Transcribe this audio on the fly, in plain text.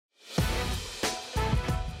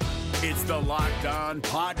It's the Locked On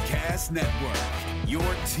Podcast Network, your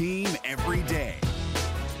team every day.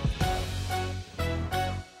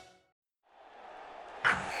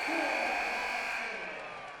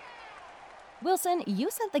 Wilson, you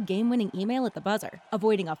sent the game-winning email at the buzzer,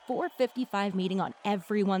 avoiding a 4:55 meeting on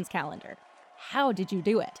everyone's calendar. How did you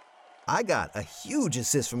do it? I got a huge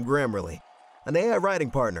assist from Grammarly, an AI writing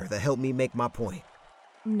partner that helped me make my point.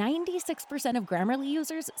 96% of Grammarly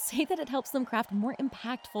users say that it helps them craft more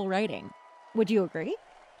impactful writing. Would you agree?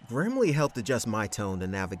 Grammarly helped adjust my tone to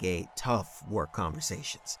navigate tough work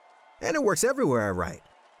conversations. And it works everywhere I write,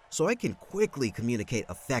 so I can quickly communicate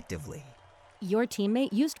effectively. Your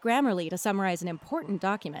teammate used Grammarly to summarize an important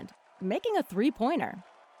document, making a 3-pointer.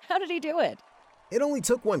 How did he do it? It only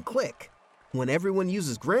took one click. When everyone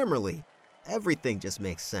uses Grammarly, everything just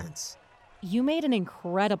makes sense. You made an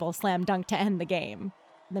incredible slam dunk to end the game.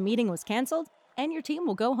 The meeting was canceled, and your team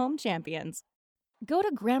will go home champions. Go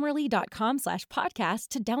to Grammarly.com/podcast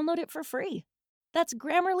to download it for free. That's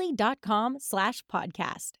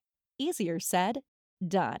Grammarly.com/podcast. Easier said,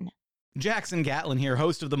 done. Jackson Gatlin here,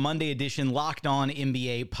 host of the Monday edition Locked On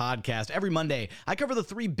NBA podcast. Every Monday, I cover the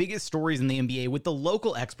 3 biggest stories in the NBA with the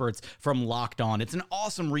local experts from Locked On. It's an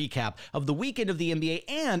awesome recap of the weekend of the NBA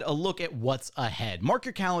and a look at what's ahead. Mark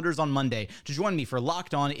your calendars on Monday to join me for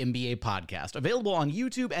Locked On NBA podcast, available on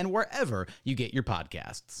YouTube and wherever you get your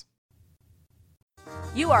podcasts.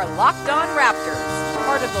 You are Locked On Raptors,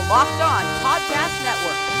 part of the Locked On Podcast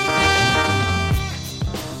Network.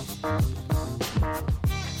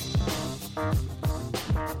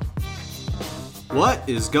 What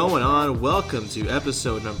is going on? Welcome to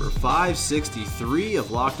episode number 563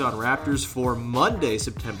 of Locked On Raptors for Monday,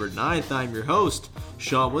 September 9th. I'm your host,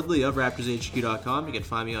 Sean Woodley of RaptorsHQ.com. You can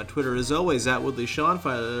find me on Twitter as always at WoodleySean.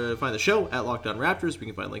 Find the show at Locked On Raptors. We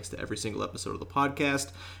can find links to every single episode of the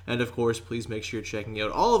podcast. And of course, please make sure you're checking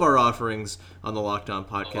out all of our offerings on the Locked On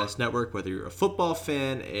Podcast Network, whether you're a football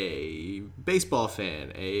fan, a baseball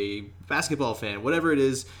fan, a basketball fan, whatever it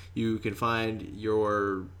is, you can find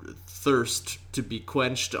your thirst to be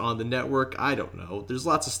quenched on the network. I don't know. There's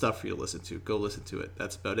lots of stuff for you to listen to. Go listen to it.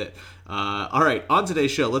 That's about it. All right, on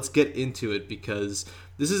today's show, let's get into it because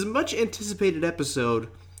this is a much anticipated episode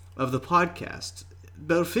of the podcast.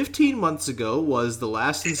 About 15 months ago was the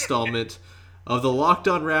last installment of the Locked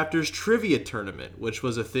On Raptors Trivia Tournament, which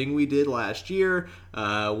was a thing we did last year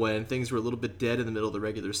when things were a little bit dead in the middle of the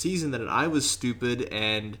regular season. Then I was stupid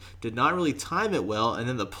and did not really time it well, and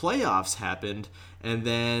then the playoffs happened, and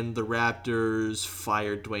then the Raptors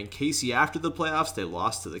fired Dwayne Casey after the playoffs. They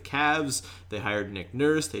lost to the Cavs. They hired Nick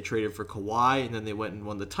Nurse. They traded for Kawhi, and then they went and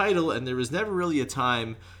won the title, and there was never really a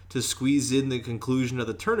time to squeeze in the conclusion of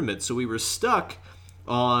the tournament. So we were stuck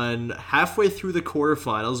on halfway through the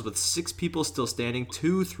quarterfinals with 6 people still standing,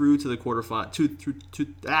 2 through to the quarterfinal, 2 through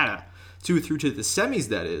to the semis,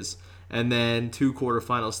 that is, and then 2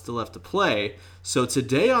 quarterfinals still left to play. So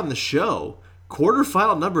today on the show,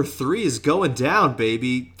 quarterfinal number 3 is going down,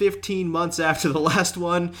 baby. 15 months after the last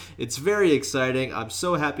one. It's very exciting. I'm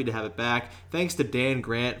so happy to have it back. Thanks to Dan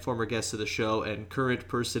Grant, former guest of the show and current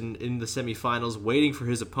person in the semifinals, waiting for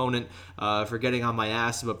his opponent, for getting on my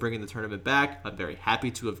ass about bringing the tournament back. I'm very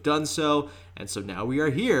happy to have done so. And so now we are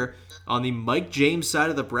here on the Mike James side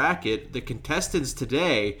of the bracket. The contestants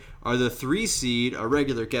today are the 3 seed, a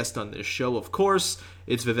regular guest on this show, of course.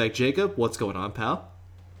 It's Vivek Jacob. What's going on, pal?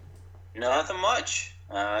 Nothing much.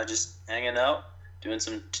 Just hanging out, doing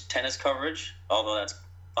some tennis coverage, although that's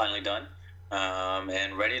finally done,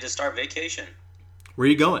 and ready to start vacation. Where are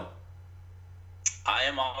you going? I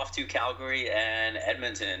am off to Calgary and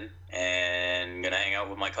Edmonton, and going to hang out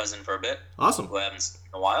with my cousin for a bit. Awesome. Who I haven't seen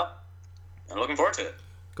in a while. I'm looking forward to it.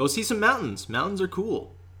 Go see some mountains. Mountains are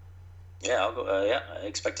cool. Yeah, I'll go. I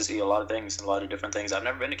expect to see a lot of things, a lot of different things. I've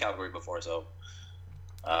never been to Calgary before, so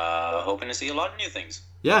hoping to see a lot of new things.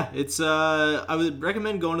 Yeah, it's I would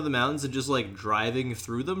recommend going to the mountains and just like driving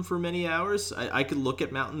through them for many hours. I could look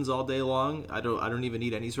at mountains all day long. I don't even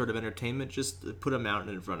need any sort of entertainment. Just put a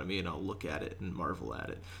mountain in front of me and I'll look at it and marvel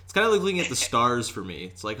at it. It's kind of like looking at the stars for me.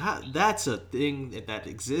 It's like, that's a thing that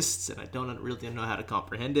exists and I don't really know how to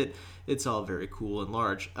comprehend it. It's all very cool and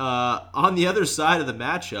large. On the other side of the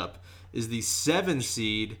matchup is the 7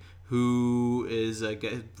 seed, who is a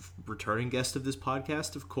returning guest of this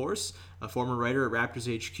podcast, of course, a former writer at Raptors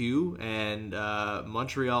HQ and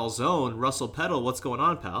Montreal's own Russell Peddle. What's going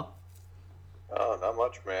on, pal? Oh, not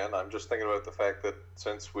much, man. I'm just thinking about the fact that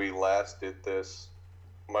since we last did this,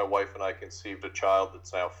 my wife and I conceived a child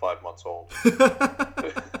that's now 5 months old.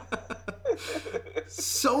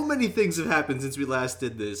 So many things have happened since we last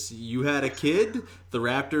did this. You had a kid, the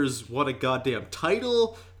Raptors won a goddamn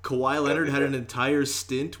title, Kawhi Leonard had an entire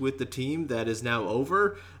stint with the team that is now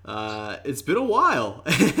over. It's been a while,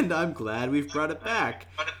 and I'm glad we've brought it back.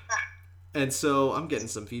 And so I'm getting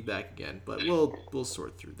some feedback again, but we'll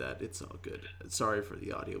sort through that. It's all good. Sorry for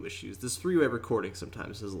the audio issues. This three-way recording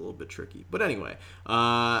sometimes is a little bit tricky. But anyway,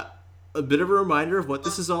 a bit of a reminder of what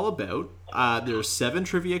this is all about. There are 7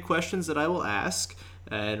 trivia questions that I will ask,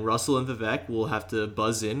 and Russell and Vivek will have to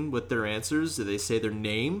buzz in with their answers. They say their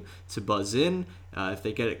name to buzz in. If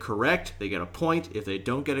they get it correct, they get a point. If they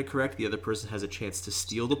don't get it correct, the other person has a chance to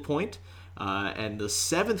steal the point. And the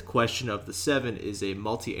 7th question of the 7 is a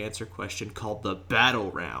multi-answer question called the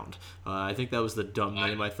Battle Round. I think that was the dumb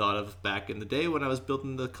name I thought of back in the day when I was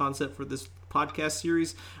building the concept for this podcast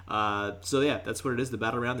series. So yeah, that's what it is, the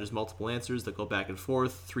Battle Round. There's multiple answers that go back and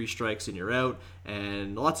forth, 3 strikes and you're out,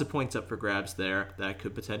 and lots of points up for grabs there that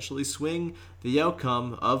could potentially swing the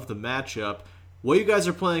outcome of the matchup. What you guys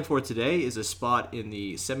are playing for today is a spot in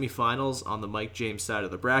the semifinals on the Mike James side of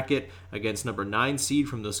the bracket against number 9 seed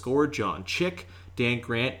from the Score, John Chick. Dan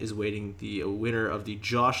Grant is waiting the winner of the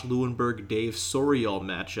Josh Lewenberg-Dave Soriol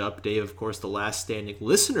matchup. Dave, of course, the last standing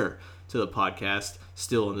listener to the podcast,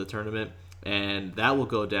 still in the tournament. And that will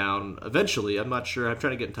go down eventually. I'm not sure. I'm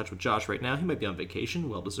trying to get in touch with Josh right now. He might be on vacation,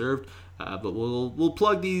 well-deserved. But we'll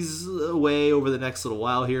plug these away over the next little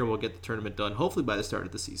while here, and we'll get the tournament done, hopefully by the start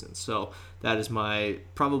of the season. So that is my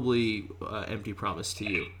probably empty promise to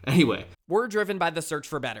you. Anyway. We're driven by the search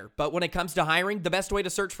for better, but when it comes to hiring, the best way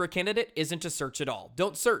to search for a candidate isn't to search at all.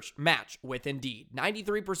 Don't search, match with Indeed.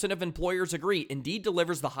 93% of employers agree Indeed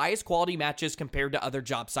delivers the highest quality matches compared to other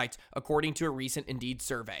job sites, according to a recent Indeed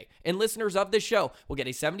survey. And listeners of this show will get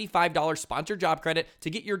a $75 sponsored job credit to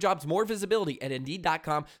get your jobs more visibility at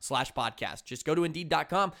Indeed.com/podcast. Just go to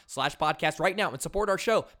Indeed.com/podcast right now and support our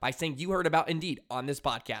show by saying you heard about Indeed on this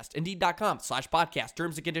podcast. Indeed.com/podcast.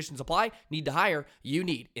 Terms and conditions apply. Need to hire? You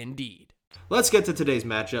need Indeed. Let's get to today's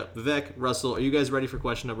matchup. Vivek, Russell, are you guys ready for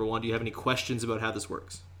question number 1? Do you have any questions about how this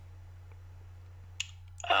works?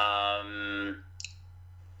 I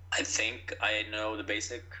think I know the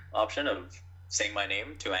basic option of saying my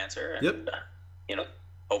name to answer. And, yep.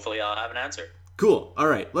 Hopefully I'll have an answer. Cool. All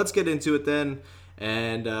right, let's get into it then.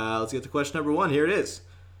 And let's get to question number 1. Here it is.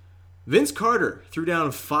 Vince Carter threw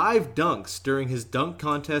down 5 dunks during his dunk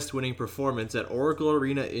contest winning performance at Oracle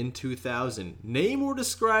Arena in 2000. Name or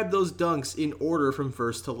describe those dunks in order from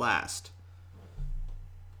first to last.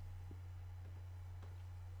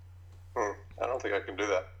 I don't think I can do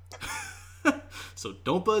that. So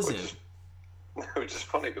don't buzz in. Which is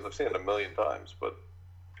funny because I've seen it a million times, but...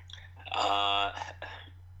 All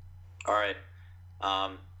right.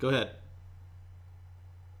 Go ahead.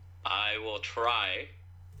 I will try.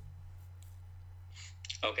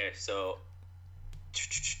 Okay, so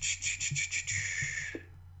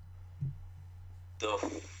the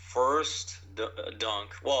first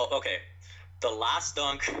dunk. Well, okay, the last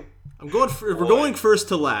dunk. We're going first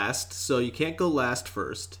to last, so you can't go last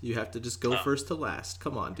first. You have to just go first to last.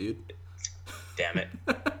 Come on, dude. Damn it.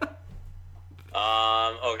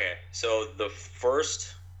 Okay, so the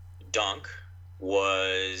first dunk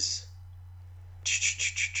was.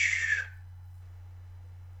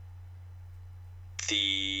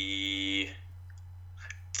 The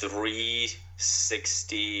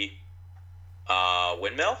 360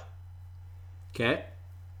 windmill. Okay.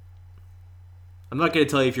 I'm not going to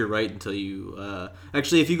tell you if you're right until you...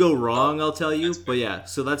 actually, if you go wrong, I'll tell you. But yeah,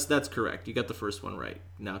 so that's correct. You got the first one right.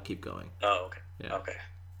 Now keep going. Oh, okay. Yeah. Okay.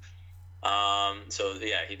 So,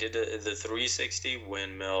 yeah, he did the 360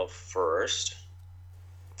 windmill first.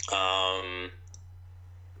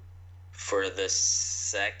 For the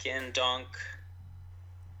second dunk...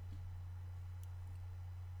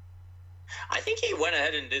 I think he went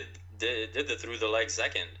ahead and did the through the leg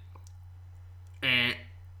second.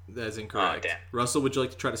 That's incorrect. Oh, damn. Russell, would you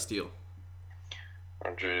like to try to steal?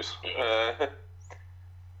 Oh, jeez.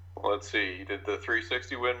 Let's see. He did the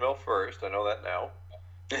 360 windmill first. I know that now.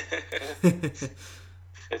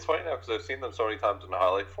 It's funny now because I've seen them so many times in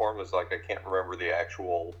highlight form. It's like I can't remember the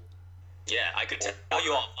actual... Yeah, I could tell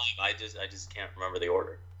you all 5. I just can't remember the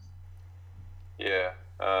order. Yeah.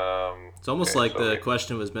 It's almost like the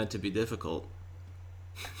question was meant to be difficult.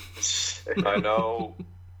 I know.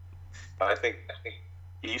 I think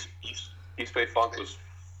East Bay Funk was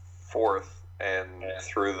 4th, and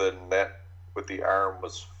through the net with the arm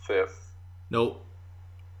was 5th. Nope.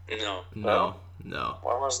 No. No.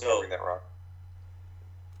 Why am I remembering that wrong?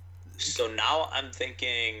 So now I'm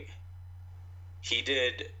thinking he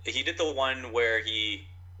did the one where he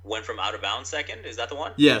went from out of bounds second. Is that the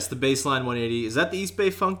one? Yes, the baseline 180. Is that the East Bay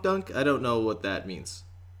Funk dunk? I don't know what that means.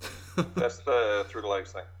 That's the through the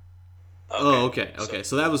legs thing. Oh, okay.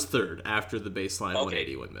 So that was third after the baseline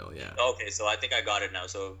 180 windmill. Yeah. Okay, so I think I got it now.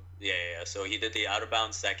 So yeah. So he did the out of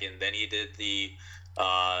bounds second, then he did the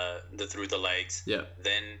through the legs. Yeah.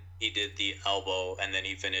 Then he did the elbow, and then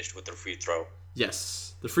he finished with the free throw.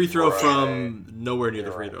 Yes, the free throw from nowhere near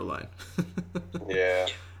the free throw line. Yeah.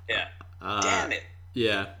 Yeah. Damn it.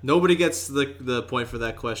 Yeah, nobody gets the point for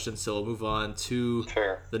that question, so we'll move on to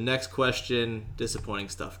the next question. Disappointing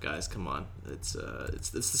stuff, guys. Come on, it's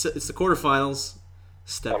the quarterfinals.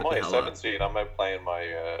 Step I'm it only the a hell 7 up. seed. I'm playing my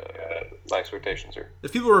expectations here.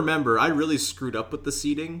 If people remember, I really screwed up with the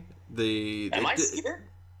seeding. Am I seeder?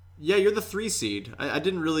 Yeah, you're the 3 seed. I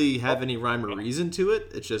didn't really have any rhyme or reason to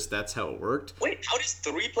it. It's just that's how it worked. Wait, how does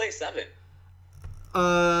 3 play 7?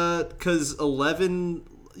 Because 11,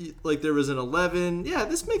 like there was an 11. Yeah,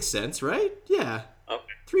 this makes sense, right? Yeah. Okay.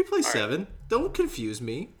 3 plays 7. Don't confuse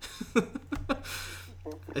me.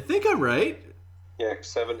 I think I'm right. Yeah, if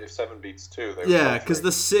 7 beats 2. Yeah, because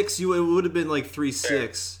the 6, it would have been like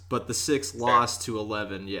 3-6, but the 6 lost to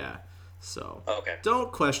 11. Yeah. So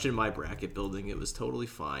don't question my bracket building. It was totally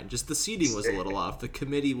fine. Just the seeding was a little off. The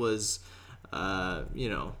committee was,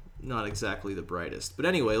 not exactly the brightest. But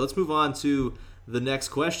anyway, let's move on to the next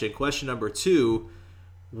question. Question number 2.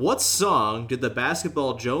 What song did the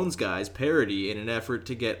Basketball Jones guys parody in an effort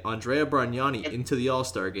to get Andrea Bargnani into the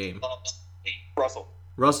All-Star game?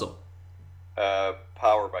 Russell.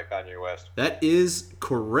 Power by Kanye West. That is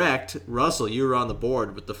correct. Russell, you were on the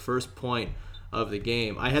board with the first point of the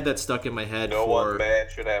game. I had that stuck in my head No one man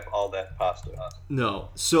should have all that pasta. No.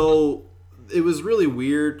 So it was really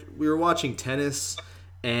weird. We were watching tennis,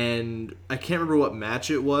 and I can't remember what match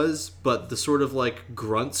it was, but the sort of like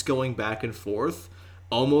grunts going back and forth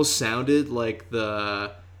almost sounded like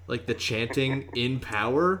the chanting in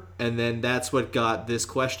Power, and then that's what got this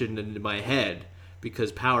question into my head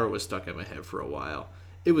because Power was stuck in my head for a while.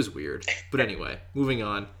 It was weird. But anyway, moving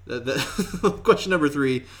on. The question number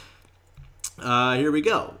 3. Here we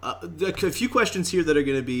go. A few questions here that are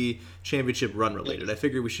going to be championship run related. I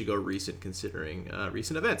figured we should go recent considering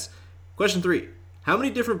recent events. Question 3. How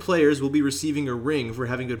many different players will be receiving a ring for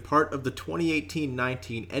having been part of the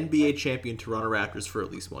 2018-19 NBA champion Toronto Raptors for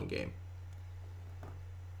at least one game?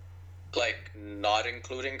 Like, not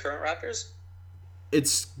including current Raptors?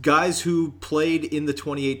 It's guys who played in the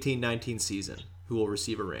 2018-19 season who will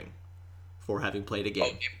receive a ring for having played a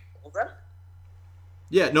game.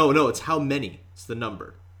 Yeah, no, it's how many. It's the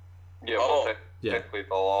number. Yeah, well, technically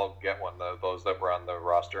they'll all get one, those that were on the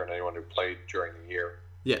roster and anyone who played during the year.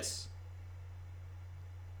 Yes.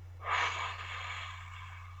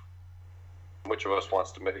 Which of us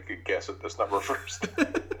wants to make a guess at this number first?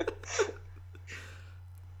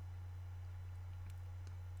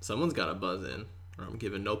 Someone's got to buzz in, or I'm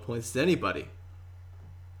giving no points to anybody.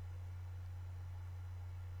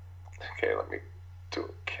 Okay, let me do a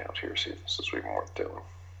count here, see if this is even worth doing.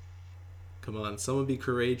 Come on, someone be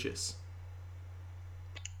courageous.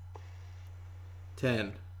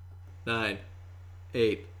 10, 9,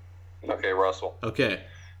 8. Okay, Russell. Okay.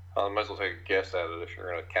 I might as well take a guess at it if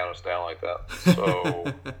you're going to count us down like that.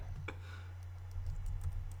 So,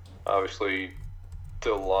 obviously,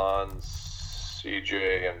 DeLon,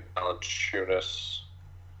 CJ, and Valanciunas.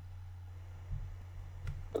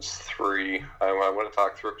 That's 3. I'm going to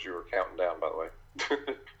talk through because you were counting down, by the way.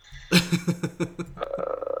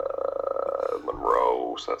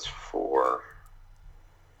 Monroe, so that's 4.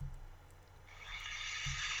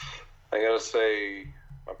 I'm going to say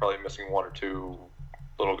I'm probably missing 1 or 2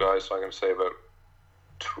 little guys, so I'm going to say about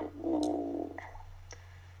 2.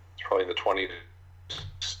 It's probably in the 20.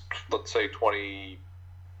 Let's say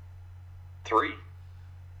 23.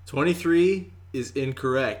 23 is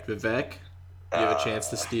incorrect. Vivek, you have a chance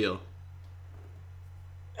to steal.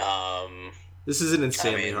 This is an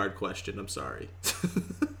insanely hard question. I'm sorry. For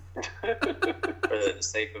the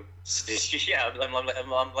sake of I'm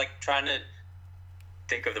like trying to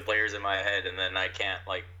think of the players in my head, and then I can't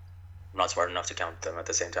I'm not smart enough to count them at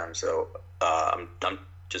the same time. So I'm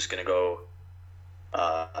just gonna go.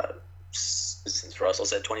 Since Russell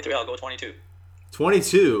said 23, I'll go 22.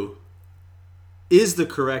 22 is the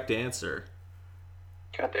correct answer.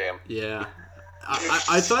 Goddamn. Yeah.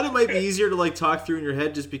 I thought it might be easier to talk through in your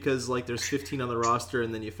head just because there's 15 on the roster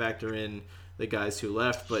and then you factor in the guys who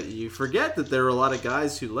left, but you forget that there were a lot of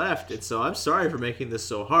guys who left, and so I'm sorry for making this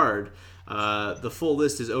so hard. The full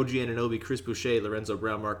list is OG Anunoby, Chris Boucher, Lorenzo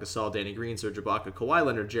Brown, Marc Gasol, Danny Green, Serge Ibaka, Kawhi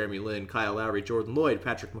Leonard, Jeremy Lin, Kyle Lowry, Jordan Lloyd,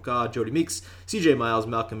 Patrick McCaw, Jody Meeks, CJ Miles,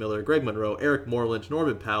 Malcolm Miller, Greg Monroe, Eric Moreland,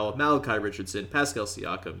 Norman Powell, Malachi Richardson, Pascal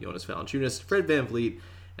Siakam, Jonas Valanciunas, Fred VanVleet,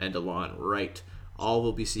 and DeLon Wright. all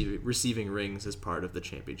will be receiving rings as part of the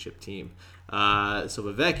championship team. So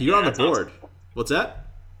Vivek, you're on the board. What's that?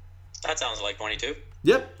 That sounds like 22.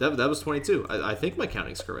 Yep, that was 22. I think my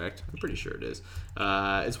counting's correct. I'm pretty sure it is.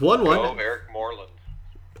 It's 1-1. Go, Eric Moreland.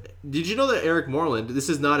 Did you know that Eric Moreland, this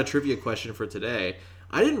is not a trivia question for today,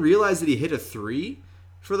 I didn't realize that he hit a 3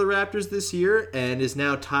 for the Raptors this year and is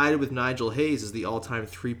now tied with Nigel Hayes as the all-time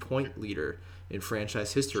three-point leader in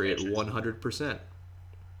franchise history at 100%.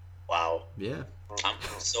 Wow. Yeah. I'm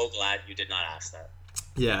so glad you did not ask that.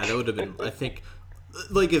 Yeah, that would have been, I think,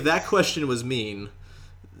 like if that question was mean,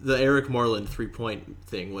 the Eric Moreland three-point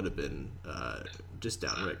thing would have been just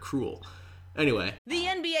downright cruel. Anyway. The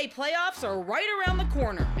NBA playoffs are right around the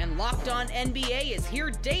corner, and Locked On NBA is here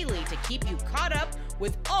daily to keep you caught up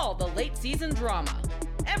with all the late-season drama.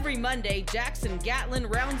 Every Monday, Jackson Gatlin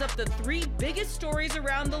rounds up the 3 biggest stories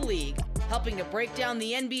around the league, helping to break down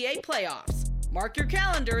the NBA playoffs. Mark your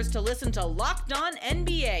calendars to listen to Locked On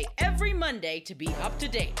NBA every Monday to be up to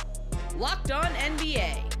date. Locked On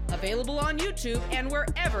NBA, available on YouTube and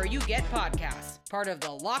wherever you get podcasts. Part of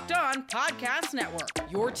the Locked On Podcast Network,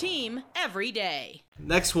 your team every day.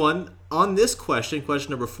 Next one, on this question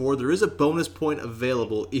number 4, there is a bonus point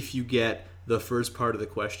available if you get the first part of the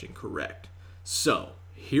question correct. So,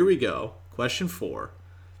 here we go. Question 4.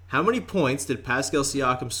 How many points did Pascal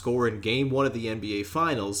Siakam score in Game 1 of the NBA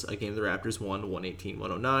Finals, a game the Raptors won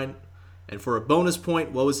 118-109? And for a bonus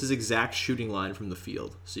point, what was his exact shooting line from the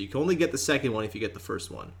field? So you can only get the second one if you get the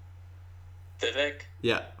first one. Vivek?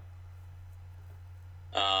 Yeah.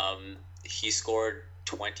 He scored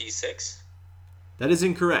 26. That is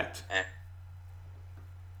incorrect.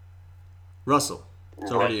 Russell,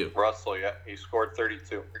 it's over to you. Russell, yeah. He scored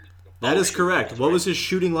 32. That is correct. What was his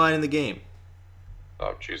shooting line in the game?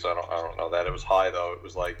 Oh, jeez, I don't know that. It was high, though. It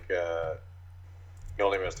was like, he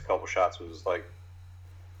only missed a couple shots. It was like,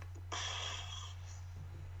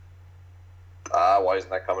 why isn't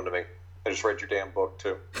that coming to me? I just read your damn book,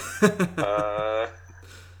 too.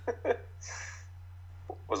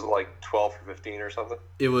 Was it like 12 or 15 or something?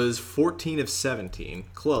 It was 14 of 17.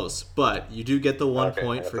 Close, but you do get the 1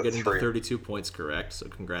 point for getting the 32 points correct, so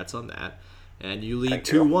congrats on that. And you lead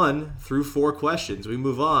 2-1 through 4 questions. We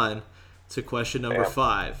move on to question number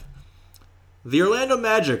 5. The Orlando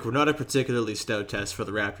Magic were not a particularly stout test for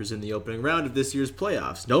the Raptors in the opening round of this year's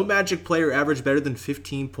playoffs. No Magic player averaged better than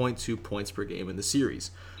 15.2 points per game in the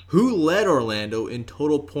series. Who led Orlando in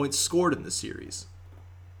total points scored in the series?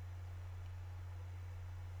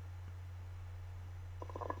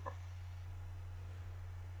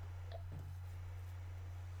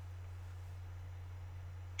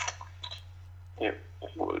 It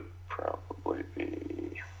would probably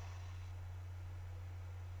be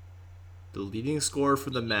the leading scorer for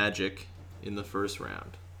the Magic in the first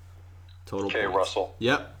round. Total points. Okay, Russell.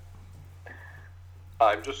 Yep.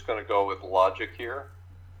 I'm just going to go with logic here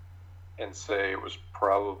and say it was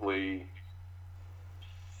probably...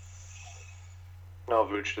 No,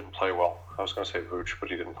 Vooch didn't play well. I was going to say Vooch, but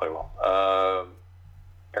he didn't play well.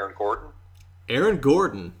 Aaron Gordon? Aaron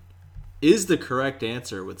Gordon is the correct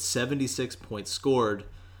answer with 76 points scored,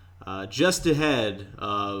 just ahead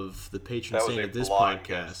of the patron saint of this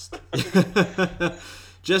podcast.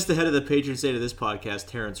 Just ahead of the patron saint of this podcast,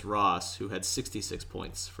 Terrence Ross, who had 66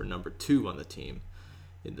 points for number 2 on the team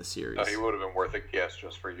in the series. He would have been worth a guess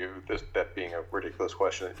just for you, that being a ridiculous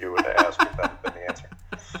question that you would have asked if that had been the answer.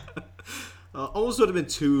 Almost would have been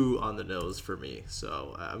 2 on the nose for me,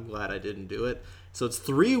 so I'm glad I didn't do it. So it's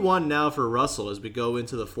 3-1 now for Russell as we go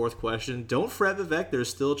into the 4th question. Don't fret, Vivek. There's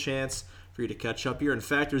still a chance for you to catch up here. In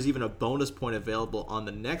fact, there's even a bonus point available on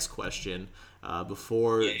the next question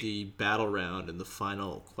before the battle round and the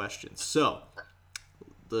final question. So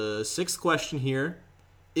the 6th question here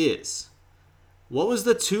is, what was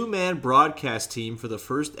the 2-man broadcast team for the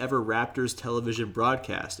first ever Raptors television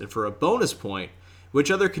broadcast? And for a bonus point, which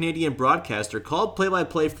other Canadian broadcaster called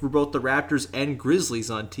play-by-play for both the Raptors and Grizzlies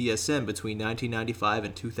on TSN between 1995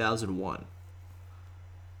 and 2001?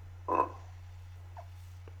 So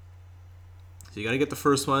you got to get the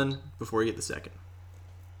first one before you get the second.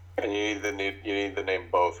 And you need to name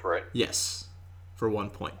both, right? Yes, for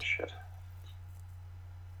 1 point. Shit.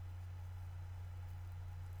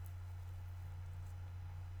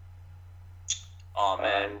 Oh,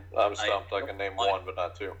 man. I'm stumped. I can name one, but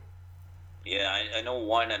not 2. Yeah, I know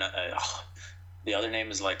one, and the other name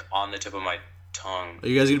is like on the tip of my tongue. Are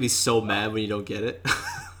you guys going to be so mad when you don't get it?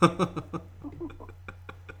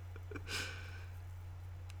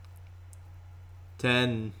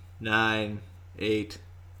 10, 9, 8,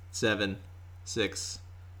 7, 6,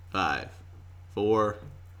 5, 4,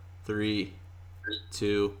 3,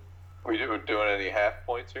 2, We doing any half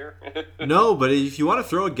points here? No, but if you want to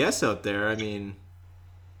throw a guess out there, I mean...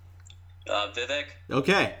 Vivek?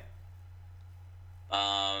 Okay.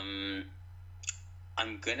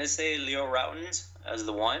 I'm gonna say Leo Routens as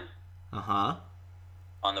the one. Uh-huh.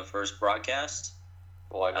 On the first broadcast.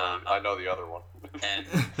 Well, I know the other one. And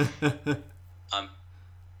I'm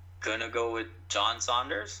gonna go with John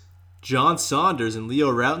Saunders. John Saunders and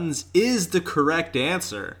Leo Routens is the correct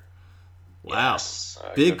answer. Wow. Yes.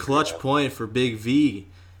 Big clutch point for Big V.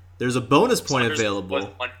 There's a bonus point Saunders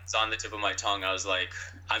available. was on the tip of my tongue. I was like,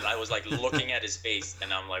 looking at his face,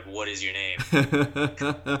 and I'm like, "What is your name?"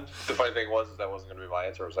 The funny thing was that wasn't going to be my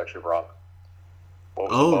answer. It was actually Rob.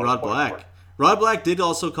 Oh, Rod Black. Rod Black did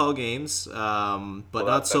also call games, but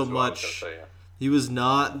not so much. Say, yeah. He was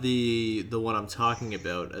not the one I'm talking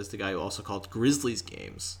about as the guy who also called Grizzlies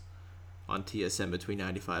games on TSN between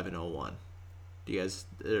 95 and 01. Do you guys,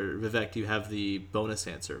 Vivek, do you have the bonus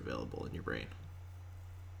answer available in your brain?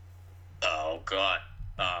 Oh, God.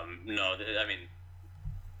 No, I mean,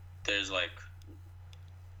 there's like...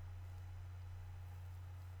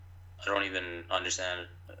 I don't even understand.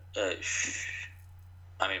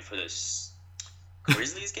 I mean, for this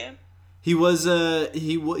Grizzlies game? He was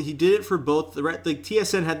he did it for both. Like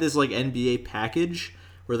TSN had this like NBA package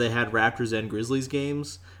where they had Raptors and Grizzlies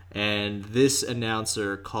games, and this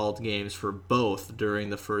announcer called games for both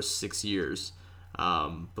during the first 6 years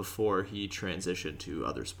before he transitioned to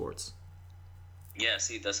other sports. Yeah,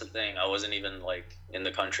 see, that's the thing. I wasn't even like in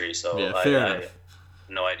the country, so yeah, fair enough.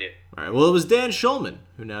 No idea. All right. Well, it was Dan Schulman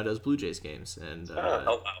who now does Blue Jays games and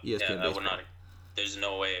wow. ESPN I would not. There's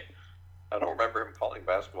no way. I don't remember him calling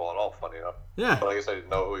basketball at all, funny enough. Yeah. But I guess I didn't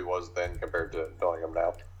know who he was then compared to knowing him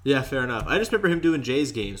now. Yeah, fair enough. I just remember him doing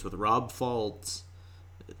Jays games with Rob Faulds.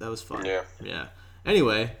 That was fun. Yeah. Yeah.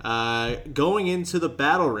 Anyway, going into the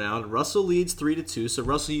battle round, Russell leads 3-2. So,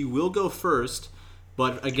 Russell, you will go first.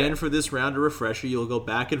 But again, for this round, a refresher, you'll go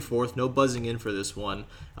back and forth. No buzzing in for this one.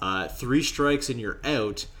 3 strikes and you're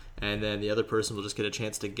out. And then the other person will just get a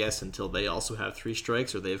chance to guess until they also have 3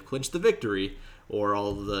 strikes or they have clinched the victory or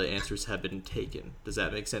all of the answers have been taken. Does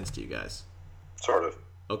that make sense to you guys? Sort of.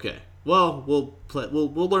 Okay. Well,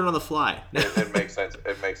 we'll learn on the fly. It makes sense.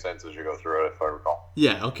 It makes sense as you go through it, if I recall.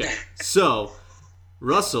 Yeah. Okay. So,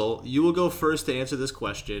 Russell, you will go first to answer this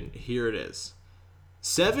question. Here it is.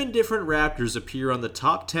 7 different Raptors appear on the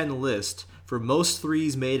top 10 list for most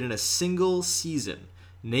threes made in a single season.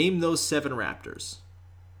 Name those 7 Raptors.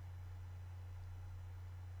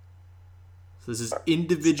 So this is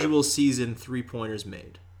individual season 3-pointers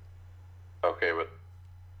made. Okay, but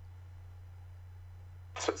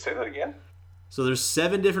say that again. So there's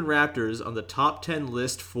 7 different Raptors on the top 10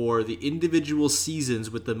 list for the individual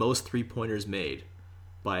seasons with the most 3-pointers made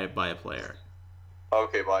by a player.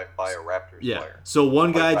 Okay, by a Raptors player. So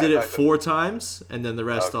one guy did it 4 times, and then the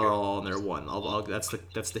rest are all on their one. That's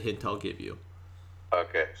the hint I'll give you.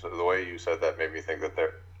 Okay, so the way you said that made me think that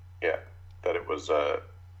that it was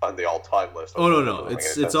on the all-time list. Oh no,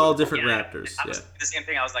 it's all different Raptors. I was the same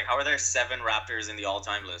thing. I was like, how are there 7 Raptors in the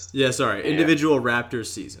all-time list? Yeah, sorry, individual Raptors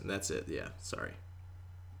season. That's it. Yeah, sorry.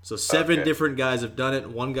 So 7 different guys have done it.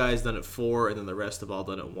 One guy's done it 4, and then the rest have all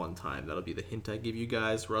done it 1 time. That'll be the hint I give you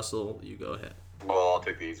guys. Russell, you go ahead. Well, I'll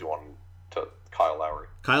take the easy one to Kyle Lowry.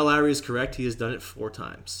 Kyle Lowry is correct. He has done it 4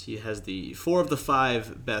 times. He has the 4 of the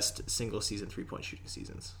 5 best single-season 3-point shooting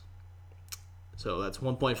seasons. So that's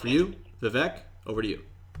 1 point for you. Vivek, over to you.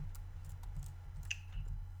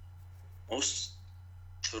 Most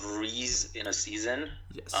threes in a season?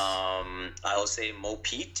 Yes. I'll say Mo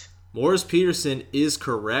Pete. Morris Peterson is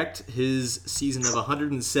correct. His season of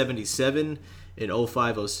 177 in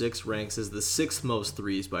 05-06 ranks as the 6th most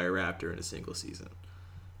threes by a Raptor in a single season.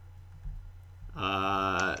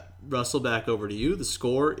 Russell, back over to you. The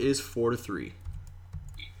score is 4-3.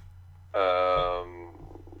 I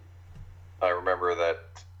remember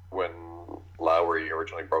that when Lowry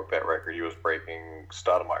originally broke that record, he was breaking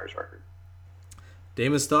Stoudemire's record.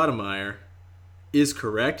 Damon Stoudemire is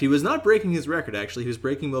correct. He was not breaking his record, actually. He was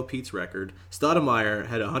breaking Mo Pete's record. Stoudemire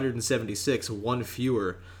had 176, 1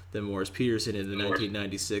 fewer than Morris Peterson in the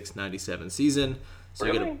 1996-97 season. So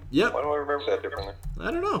really? Yep. Why do I remember that differently?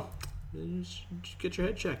 I don't know. Just get your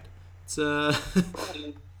head checked. It's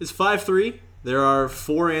it's 5-3. There are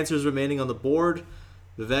 4 answers remaining on the board.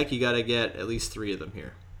 Vivek, you got to get at least 3 of them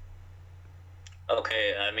here.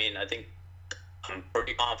 Okay, I mean, I think I'm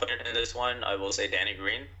pretty confident in this one. I will say Danny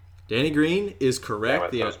Green. Danny Green is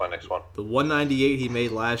correct. That was my next one. The 198 he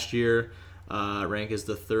made last year rank as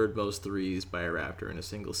the 3rd most threes by a Raptor in a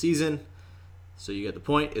single season. So you get the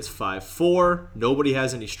point. It's 5-4. Nobody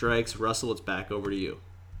has any strikes. Russell, it's back over to you.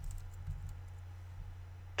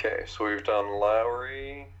 Okay, so we've done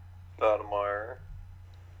Lowry, Stoudemire,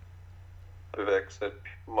 Vivek said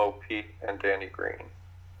Mo Pete, and Danny Green.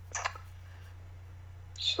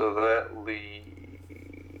 So that leaves...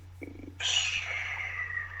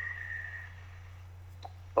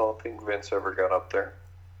 I don't think Vince ever got up there.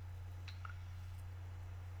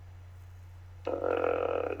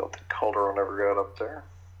 I don't think Calderon ever got up there.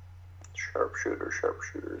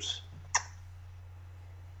 Sharpshooters.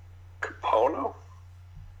 Capono?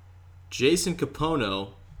 Jason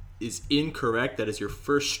Capono is incorrect. That is your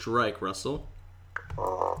first strike, Russell.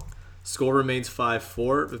 Score remains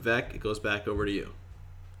 5-4. Vivek, it goes back over to you.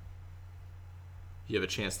 You have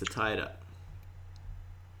a chance to tie it up.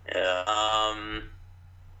 Yeah.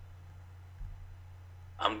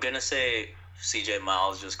 I'm gonna say CJ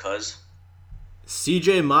Miles just cuz.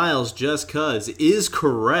 CJ Miles, just cuz, is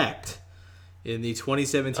correct. In the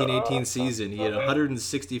 2017-18 season, he had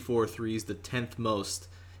 164 threes, the 10th most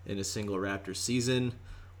in a single Raptors season.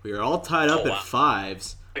 We are all tied up at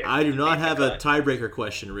 5s. I do not have a tiebreaker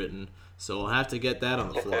question written, so I'll have to get that on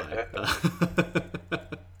the fly.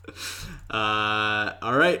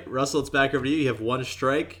 All right, Russell, it's back over to you. You have 1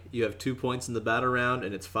 strike. You have 2 points in the battle round,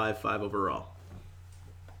 and it's 5-5 overall.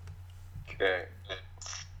 Okay.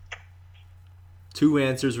 2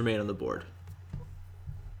 answers remain on the board.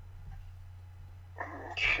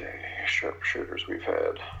 Okay, sharpshooters we've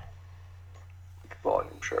had.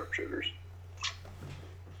 Volume sharpshooters.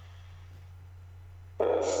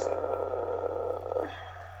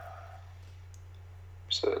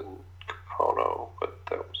 Said Capono, but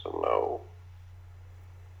that was a no.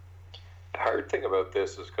 The hard thing about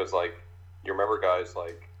this is because, like, you remember guys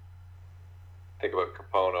like, think about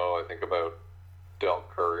Capono, I think about Del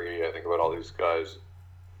Curry, I think about all these guys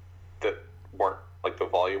that weren't, like, the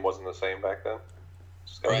volume wasn't the same back then.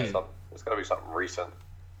 It's gotta be something recent.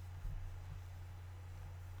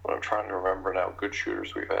 But I'm trying to remember now good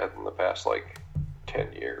shooters we've had in the past, like,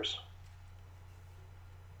 10 years.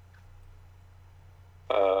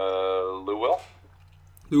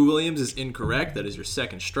 Lou Williams is incorrect. That is your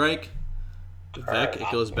second strike. Vivek, it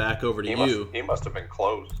goes back over to you. He must have been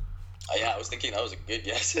close. Yeah, I was thinking that was a good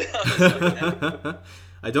guess.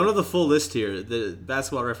 I don't have the full list here. The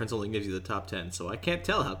Basketball Reference only gives you the top 10, so I can't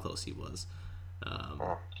tell how close he was.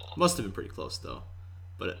 Must have been pretty close, though.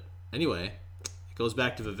 But anyway, it goes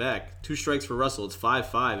back to Vivek. 2 strikes for Russell. It's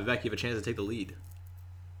 5-5. Vivek, you have a chance to take the lead.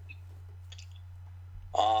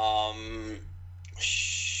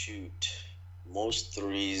 Shoot. Most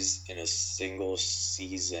threes in a single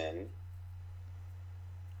season.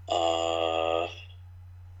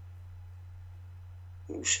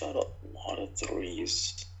 Who shot a lot of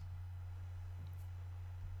threes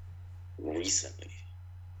recently?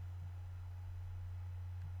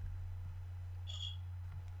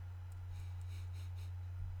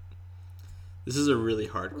 This is a really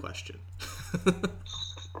hard question.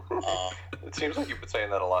 It seems like you've been saying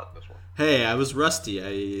that a lot in this one. Hey, I was rusty.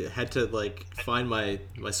 I had to, like, find my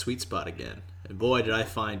sweet spot again. And boy, did I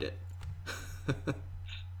find it.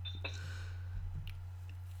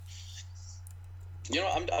 You know,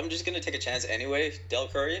 I'm just going to take a chance anyway. Del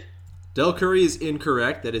Curry? Del Curry is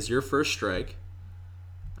incorrect. That is your first strike.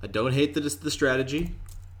 I don't hate the strategy,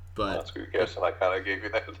 but... That's a good guess, and I kind of gave you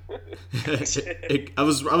that. I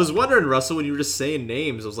was wondering, Russell, when you were just saying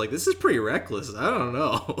names, I was like, this is pretty reckless. I don't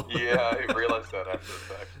know. Yeah, I realized that after the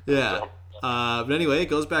fact. Yeah. But anyway, it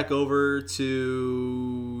goes back over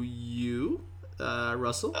to you,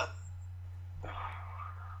 Russell.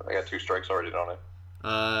 I got 2 strikes already, don't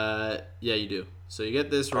I? Yeah, you do. So you get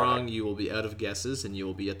this wrong, you will be out of guesses, and you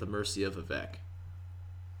will be at the mercy of Vivek.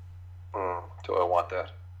 Do I want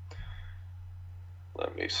that?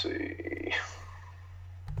 Let me see.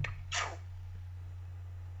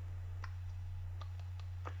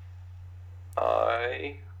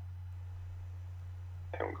 I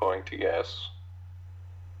am going to guess.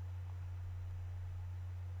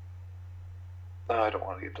 No, I don't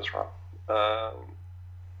want to get this wrong.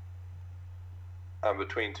 I'm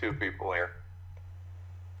between 2 people here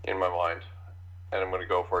in my mind, and I'm going to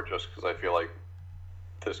go for it just because I feel like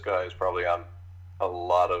this guy is probably on a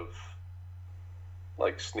lot of,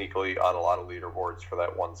 like, sneakily on a lot of leaderboards for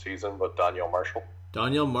that one season, but Danielle Marshall.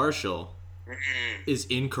 Danielle Marshall is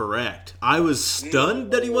incorrect. I was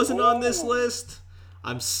stunned that he wasn't on this list.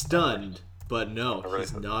 I'm stunned, but no,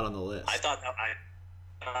 he's not on the list. I thought that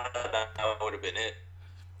would have been it.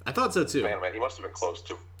 I thought so too. Man, he must have been close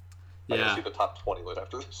too. I Yeah. can see the top 20 list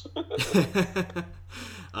after this.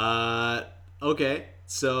 Okay,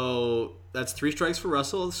 so that's 3 strikes for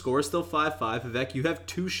Russell. The score is still 5-5. Vivek, you have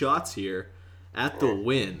 2 shots here at the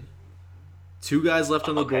win. 2 guys left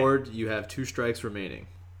on the board. You have 2 strikes remaining.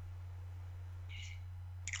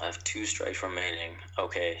 I have 2 strikes remaining.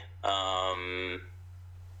 Okay.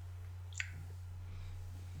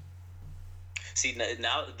 See,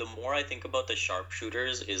 now the more I think about the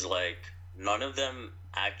sharpshooters, is like none of them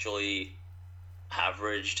actually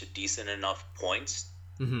averaged decent enough points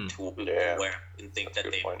to where I can think that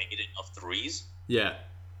they made enough threes. Yeah.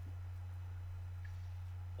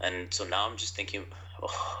 And so now I'm just thinking,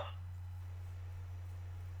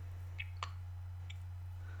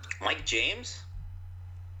 Mike James?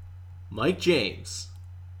 Mike James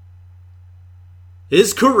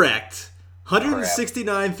is correct.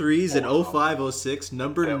 169 threes in 05-06,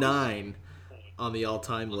 number 9 on the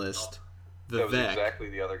all-time list. That was exactly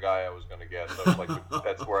the other guy I was going to get. So like,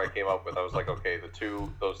 that's where I came up with. I was like, okay,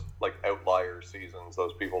 those like outlier seasons,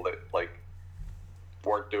 those people that like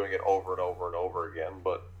weren't doing it over and over and over again,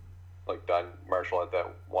 but like Don Marshall had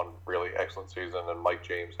that one really excellent season, and Mike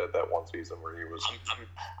James had that one season where he was.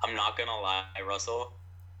 I'm not gonna lie, Russell.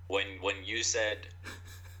 When you said,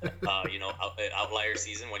 outlier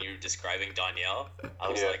season, when you were describing Danielle, I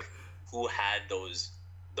was like, who had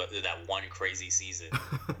that one crazy season?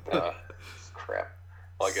 Crap.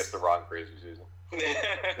 Well, I guess the wrong crazy season.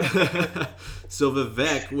 So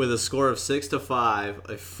Vivek, with a score of 6-5,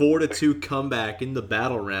 a 4-2 comeback in the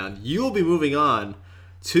battle round, you will be moving on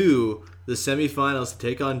to the semifinals to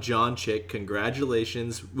take on John Chick.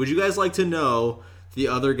 Congratulations. Would you guys like to know the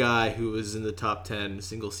other guy who was in the top 10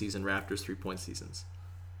 single season Raptors 3-point seasons?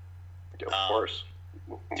 Of course.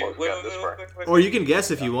 Or you can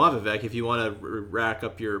guess if you want, Vivek, if you want to rack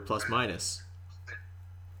up your plus minus.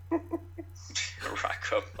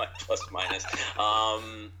 Rack up my plus minus.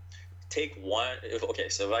 Take one. Okay,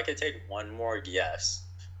 so if I could take one more guess.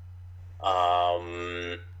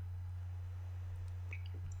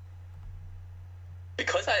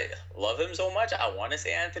 Because I love him so much, I want to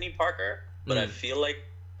say Anthony Parker, but I feel like,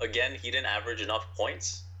 again, he didn't average enough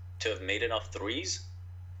points to have made enough threes.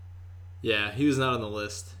 Yeah, he was not on the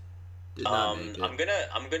list. Did not make it.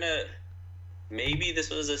 I'm gonna. Maybe this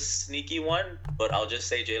was a sneaky one, but I'll just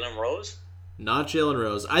say Jalen Rose. Not Jalen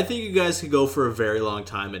Rose. I think you guys could go for a very long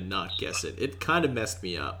time and not guess it. It kind of messed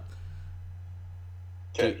me up.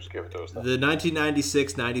 Okay, just give it to us then. The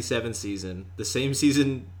 1996-97 season, the same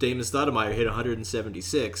season Damon Stoudemire hit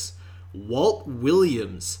 176, Walt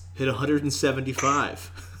Williams hit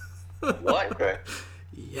 175. What? Okay.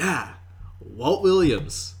 Yeah, Walt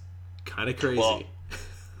Williams. Kind of crazy. Well,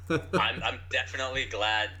 I'm definitely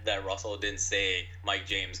glad that Russell didn't say Mike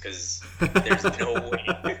James, because there's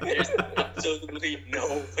absolutely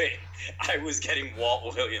no way I was getting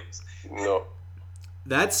Walt Williams. No.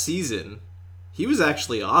 That season, he was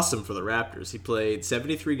actually awesome for the Raptors. He played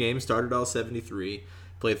 73 games, started all 73,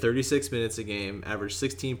 played 36 minutes a game, averaged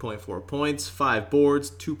 16.4 points, 5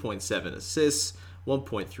 boards, 2.7 assists,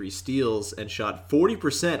 1.3 steals, and shot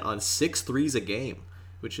 40% on 6 threes a game,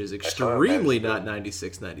 which is extremely not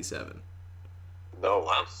 96-97. No,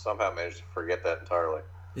 I somehow managed to forget that entirely.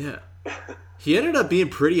 Yeah. He ended up being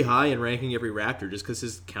pretty high in ranking every Raptor just because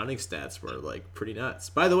his counting stats were like pretty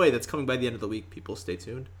nuts. By the way, that's coming by the end of the week. People, stay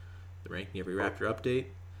tuned. The ranking every Raptor update.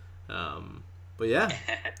 But yeah,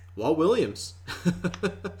 Walt Williams.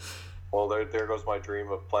 Well, there goes my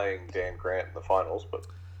dream of playing Dan Grant in the finals. But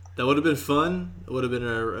that would have been fun. It would have been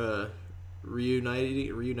a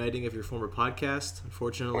reuniting of your former podcast.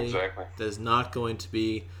 Unfortunately, exactly. That is not going to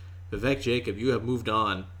be. Vivek Jacob, you have moved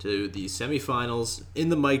on to the semifinals in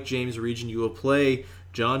the Mike James region. You will play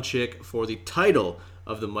John Chick for the title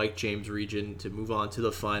of the Mike James region to move on to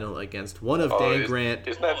the final against one of Dan Grant.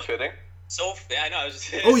 Isn't that fitting? So, yeah, I know.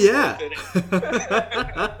 Oh, yeah.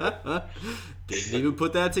 Didn't even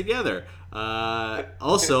put that together.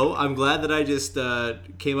 Also, I'm glad that I just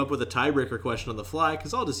came up with a tiebreaker question on the fly,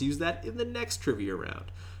 because I'll just use that in the next trivia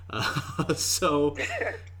round. So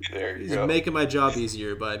he's making my job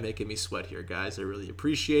easier by making me sweat here, guys. I really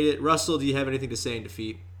appreciate it. Russell, do you have anything to say in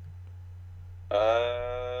defeat?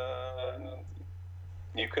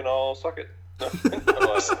 You can all suck it.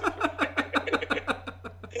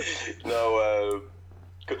 No,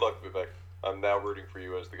 good luck, Vivek. I'm now rooting for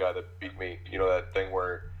you as the guy that beat me. You know that thing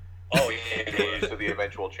where you lose to the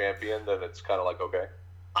eventual champion, then it's kind of like, okay.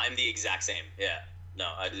 I'm the exact same. Yeah.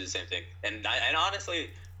 No, I do the same thing. And honestly,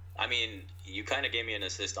 I mean, you kind of gave me an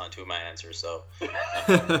assist on 2 of my answers, so. All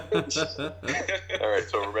right,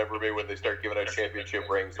 so remember me when they start giving out championship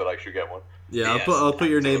rings that I should get one. Yeah, I'll put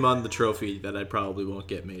your name on the trophy that I probably won't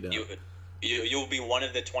get made up. You'll be one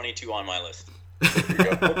of the 22 on my list.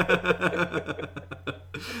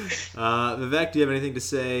 Vivek, do you have anything to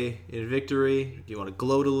say in victory? Do you want to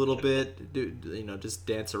gloat a little bit? Just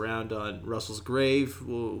dance around on Russell's grave?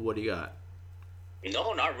 What do you got?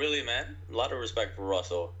 No, not really, man. A lot of respect for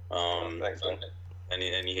Russell. Thanks, man.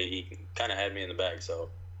 And he kind of had me in the bag. So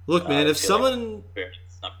look, man, if someone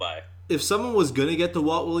snuck by. If someone was gonna get the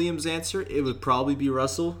Walt Williams answer, it would probably be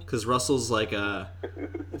Russell, because Russell's like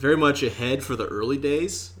very much ahead for the early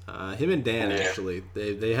days. Him and Dan actually,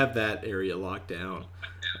 they have that area locked down.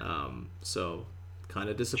 So kind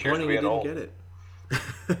of disappointing we didn't get it.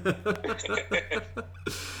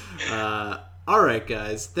 All right,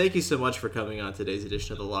 guys. Thank you so much for coming on today's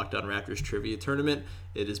edition of the Locked On Raptors Trivia Tournament.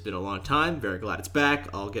 It has been a long time. Very glad it's back.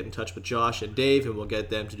 I'll get in touch with Josh and Dave, and we'll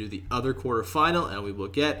get them to do the other quarterfinal, and we will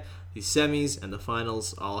get the semis and the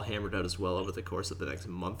finals all hammered out as well over the course of the next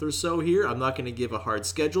month or so here. I'm not going to give a hard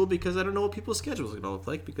schedule because I don't know what people's schedules are going to look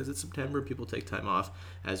like, because it's September. People take time off,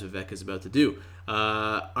 as Vivek is about to do.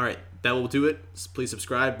 All right, that will do it. Please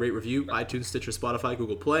subscribe, rate, review, iTunes, Stitcher, Spotify,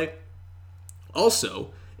 Google Play.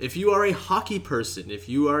 Also, if you are a hockey person, if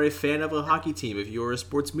you are a fan of a hockey team, if you are a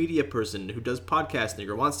sports media person who does podcasting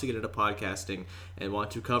or wants to get into podcasting and want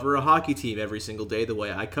to cover a hockey team every single day the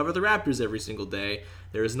way I cover the Raptors every single day,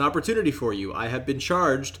 there is an opportunity for you. I have been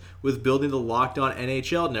charged with building the Locked On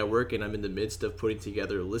NHL network, and I'm in the midst of putting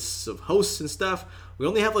together lists of hosts and stuff. We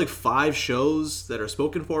only have like 5 shows that are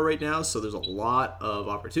spoken for right now, so there's a lot of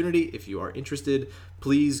opportunity. If you are interested,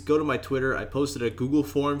 please go to my Twitter. I posted a Google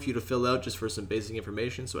form for you to fill out just for some basic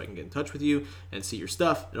information so I can get in touch with you and see your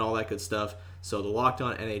stuff and all that good stuff. So the Locked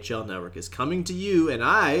On NHL network is coming to you, and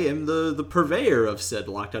I am the purveyor of said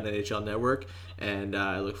Locked On NHL network, and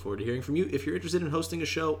I look forward to hearing from you if you're interested in hosting a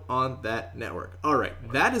show on that network. All right,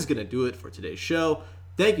 that is going to do it for today's show.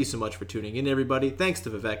 Thank you so much for tuning in, everybody. Thanks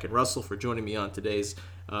to Vivek and Russell for joining me on today's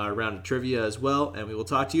round of trivia as well, and we will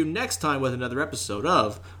talk to you next time with another episode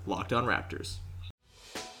of Locked On Raptors.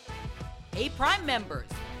 Hey, Prime members,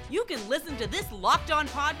 you can listen to this Locked On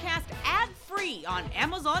podcast ad-free on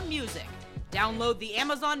Amazon Music. Download the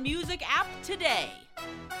Amazon Music app today.